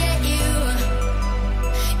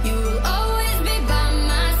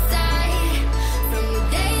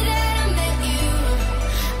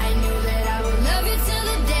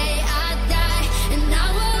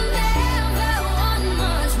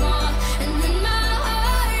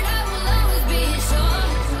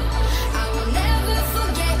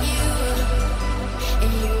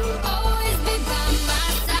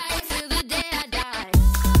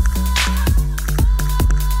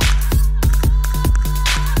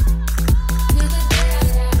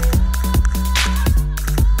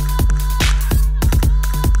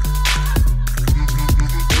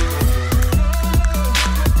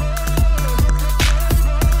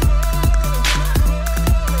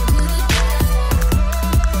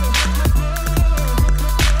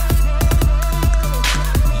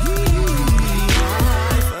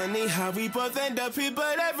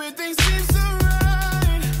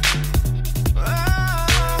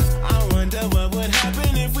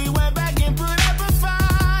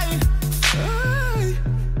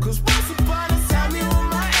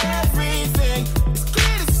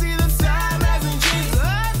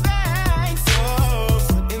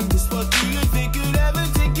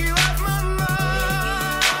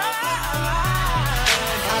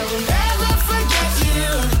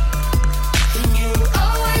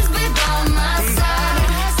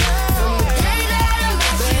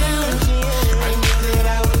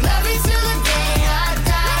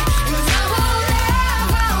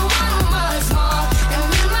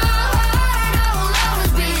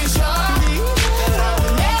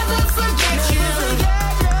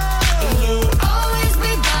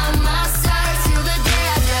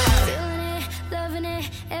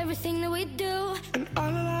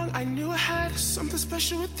I knew I had something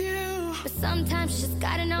special with you. But sometimes you just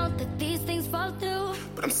gotta know that these things fall through.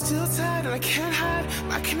 But I'm still tired and I can't hide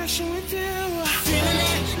my connection with you. Feeling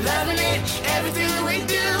it, loving it, everything that we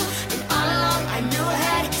do. And all along I knew I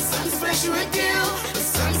had something special with you. But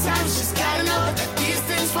sometimes you just gotta know that these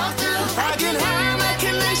things fall through. I can hide my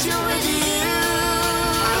connection with you.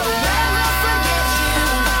 I will never forget you.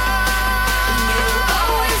 And you'll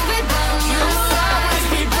always be by me. You'll always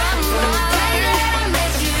be by me. From the day that I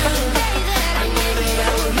met you, I knew that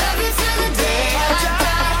I would love you till the day I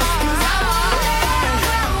die. 'Cause I won't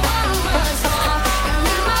ever want much more. And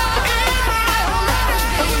in my head I will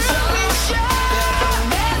always be so sure that I'll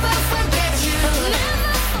never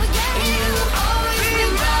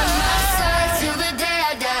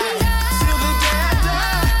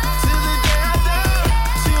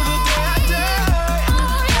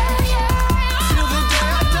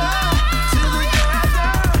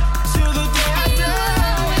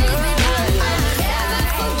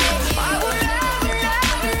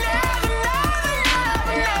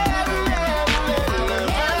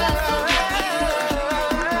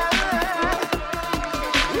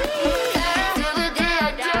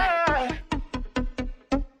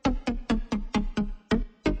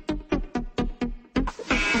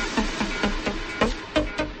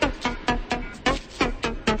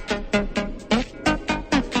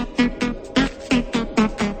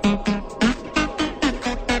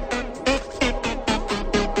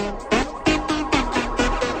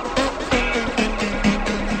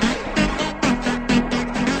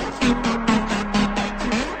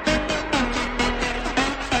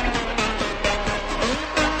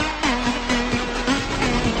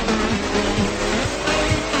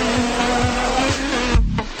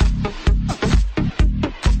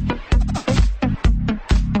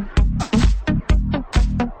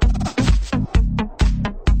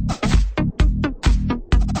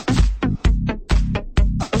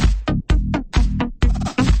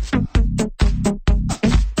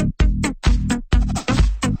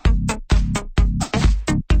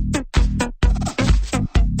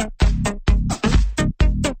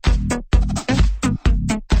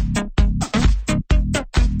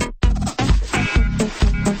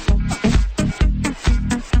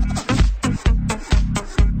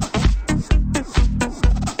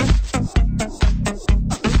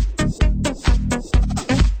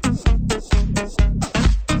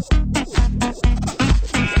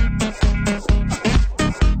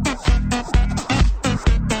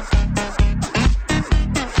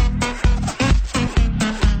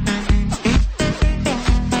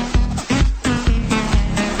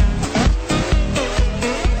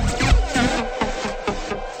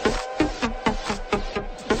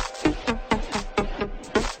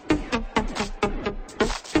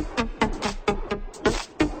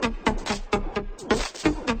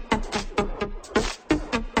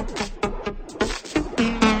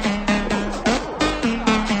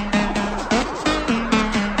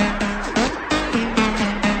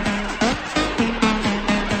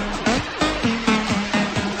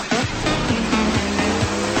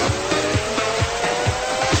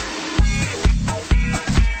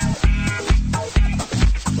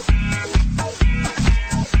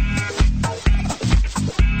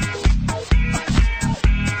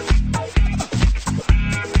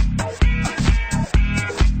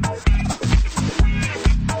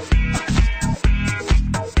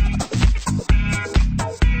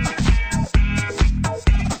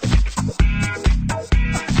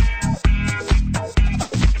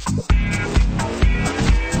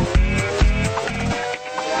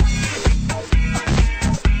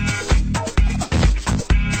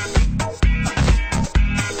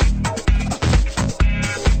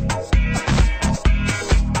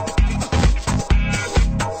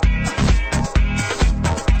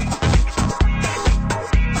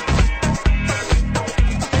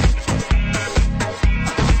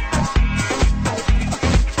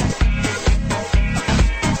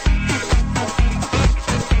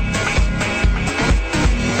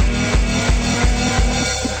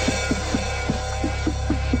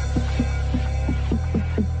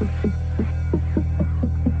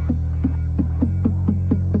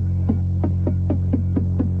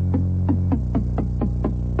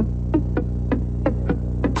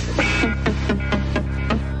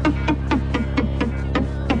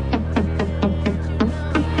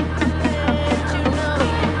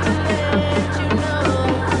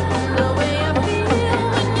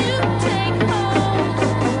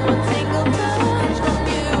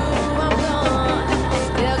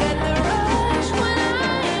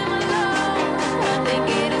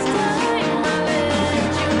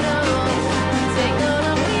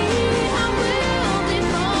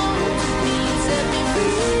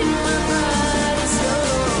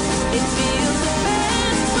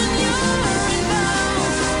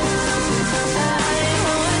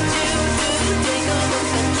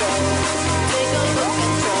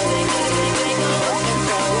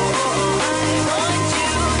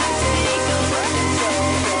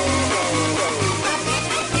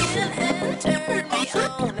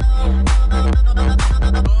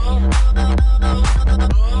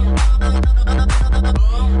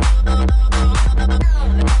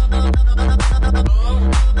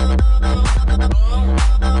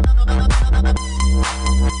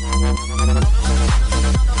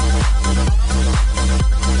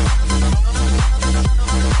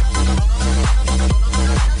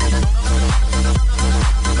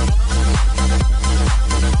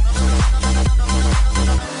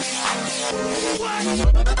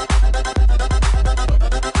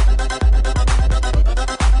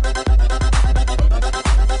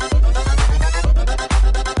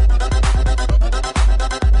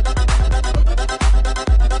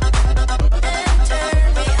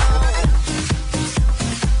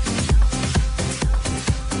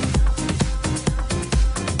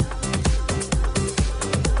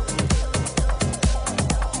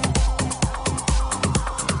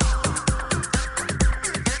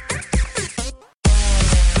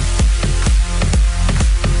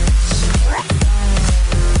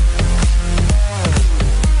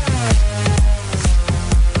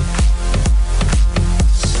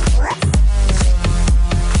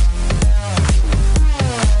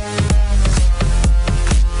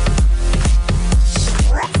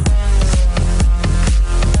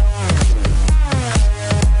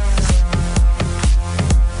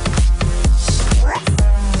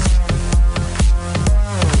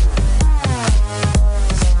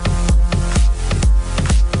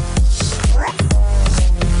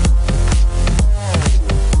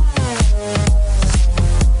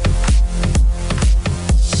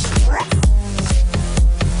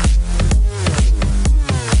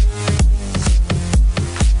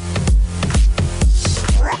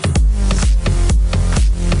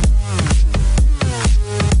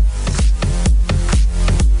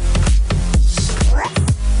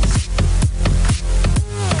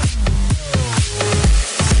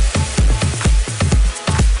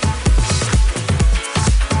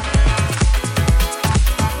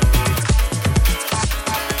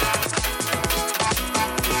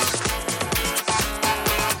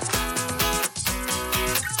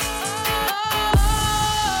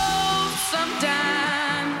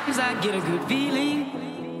I get a good feeling,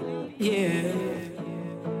 yeah.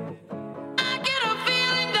 I get a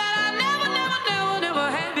feeling that I never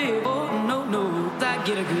had before. No, I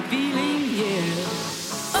get a good feeling, yeah.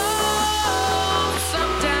 Oh,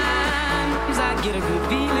 sometimes I get a good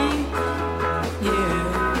feeling,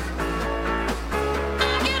 yeah.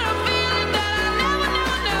 I get a feeling that I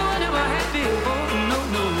never had before.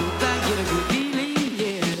 No, I get a good feeling,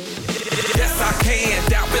 yeah. Yes, I can.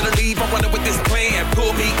 Doubt, better leave. I'm running with this plan.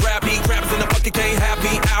 Pull me, grab me, crabs in the bucket can't have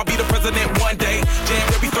me. I'll be the president one day.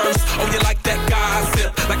 January 1st. Oh, you like that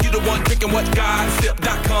gossip? Like you the one drinking what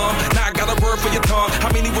gossip.com. Now I got a word for your tongue. How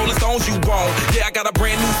many Rolling Stones you want? Yeah, I got a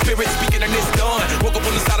brand new spirit speaking and it's done. Woke up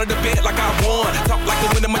on the side of the bed like I won. Talk like the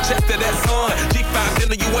wind in my chest to that sun. G5 in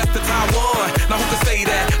the US to Taiwan. Now who can say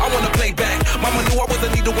that? I wanna play back. Mama knew I was a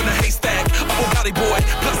needle in a haystack. I'm a body boy,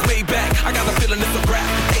 plus way back. I got a feeling it's a rap.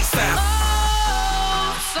 ASAP.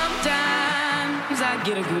 Oh, sometimes I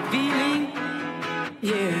get a good feeling,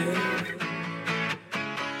 yeah.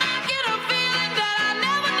 I get a feeling that I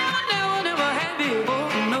never had before.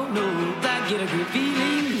 No, I get a good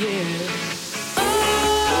feeling, yeah. Oh,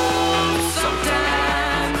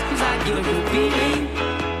 sometimes I get a good feeling,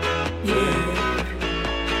 yeah.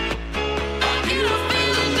 I get a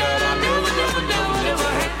feeling that I never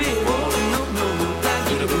had before. No, I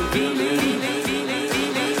get a good feeling.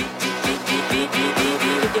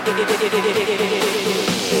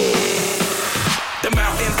 The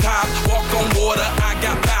mountain top, walk on water. I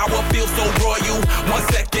got power, feel so royal. 1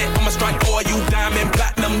 second, I'ma strike oil. Diamond,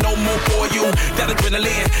 platinum, no more for you. That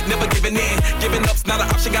adrenaline, never giving in. Giving up's not an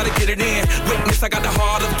option, gotta get it in. Witness, I got the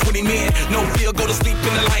heart of 20 men. No fear, go to sleep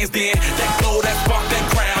in the lion's den. That glow, that spark, that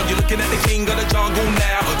crown. You're looking at the king of the jungle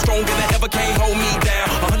now. Stronger than ever, can't hold me down.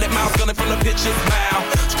 100 miles gunning from the pitcher's mouth.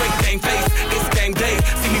 Straight game face, it's game day.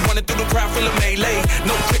 See me running through the crowd, full of melee.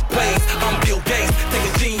 No trick plays, I'm Bill Gates. Take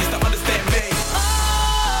a genius to understand me.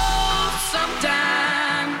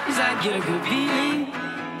 Sometimes I get a good feeling,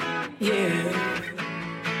 yeah.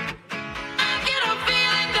 I get a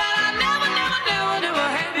feeling that I never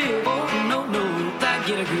had before. No, I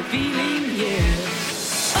get a good feeling, yeah.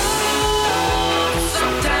 Oh,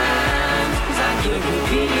 sometimes I get a good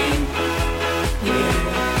feeling, yeah.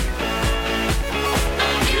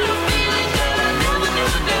 I get a feeling that I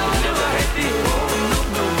never had before.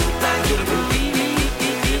 No, I get a good feeling.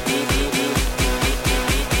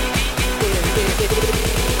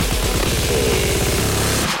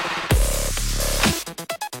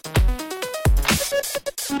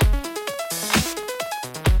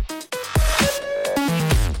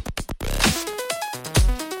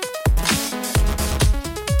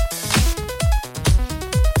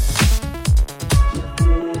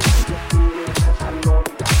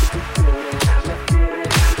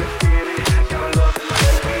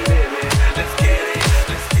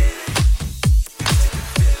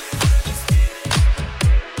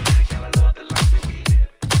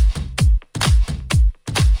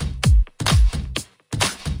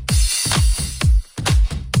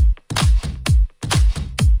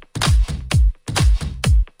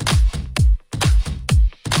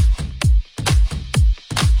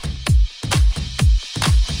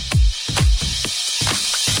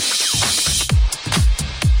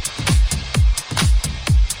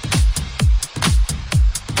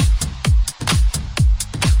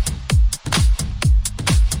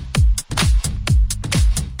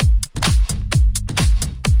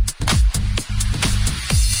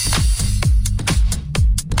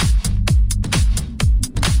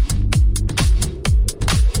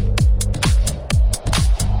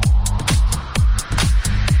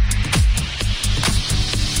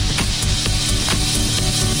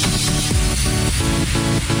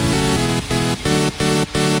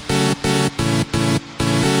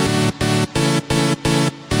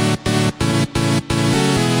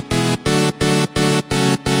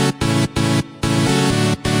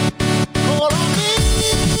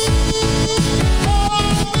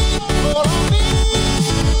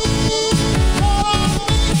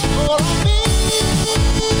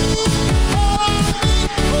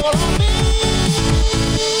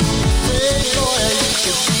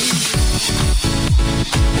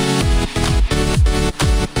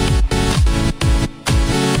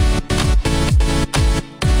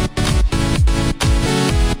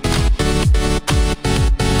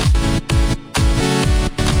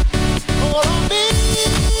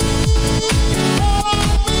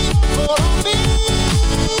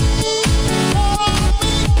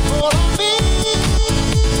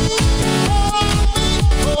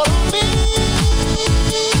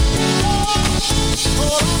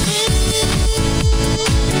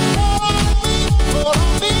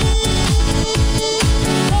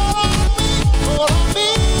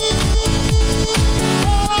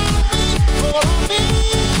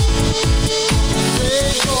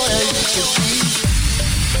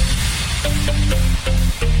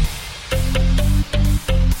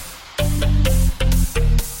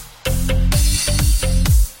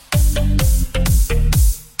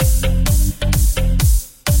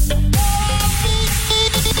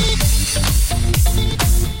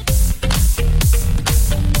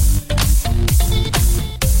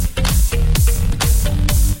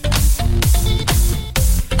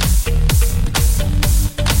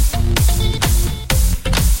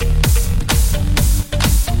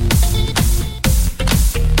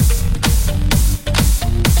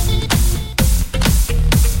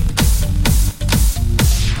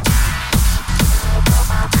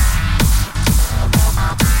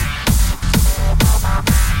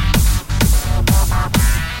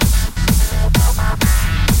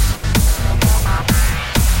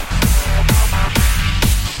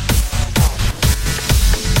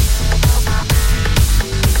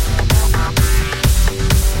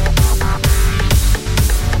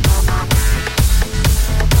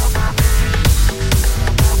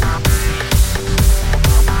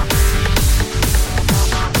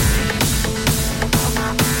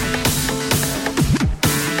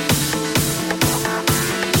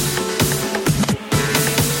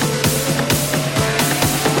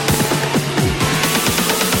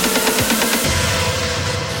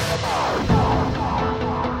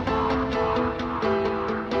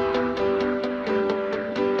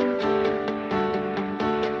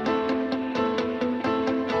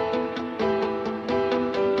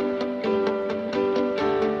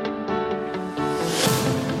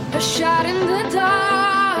 shot in the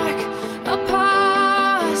dark, a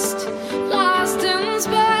past lost in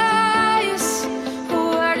space.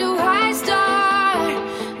 Where do I start?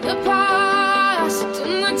 The past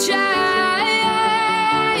and the chase.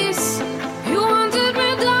 You hunted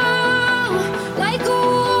me down like a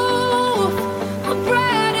wolf, a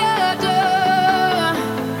predator.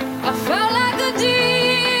 I felt like a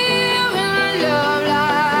deer in love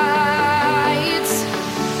lights.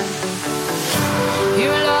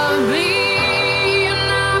 You love me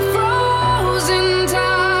and I froze in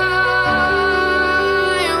time,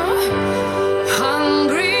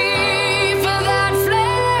 hungry for that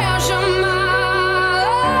flesh of mine.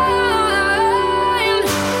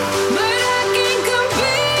 But I can't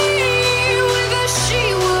compete with the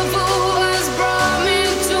she-wolf who has brought me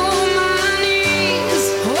to my knees.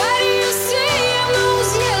 What do you see in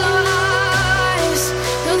those yellow eyes?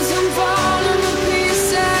 'Cause I'm falling to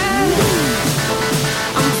pieces.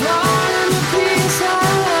 I'm falling to pieces.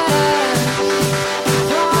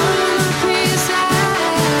 Falling to pieces.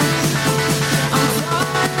 I'm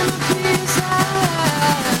falling to pieces.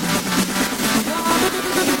 Falling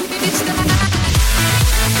to pieces.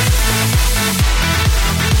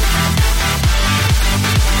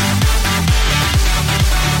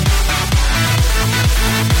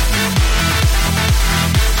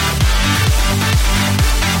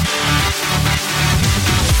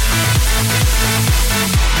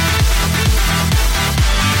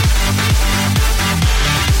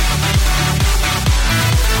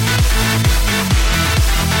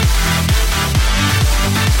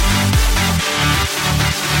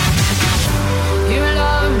 You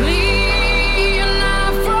love me and I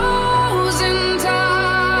froze in time,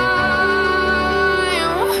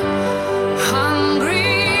 hungry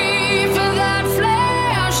for that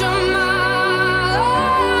flesh of mine.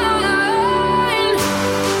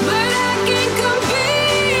 But I can't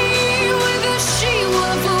compete with the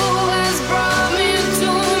she-wolf who has brought me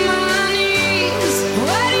to my knees.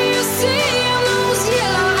 What do you see in those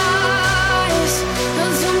yellow eyes?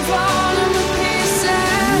 'Cause I'm falling to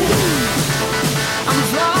pieces. I'm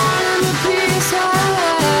falling to pieces.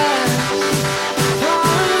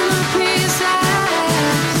 Falling to pieces.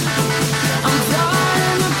 I'm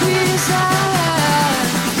falling to pieces.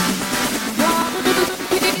 Falling to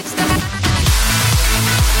pieces.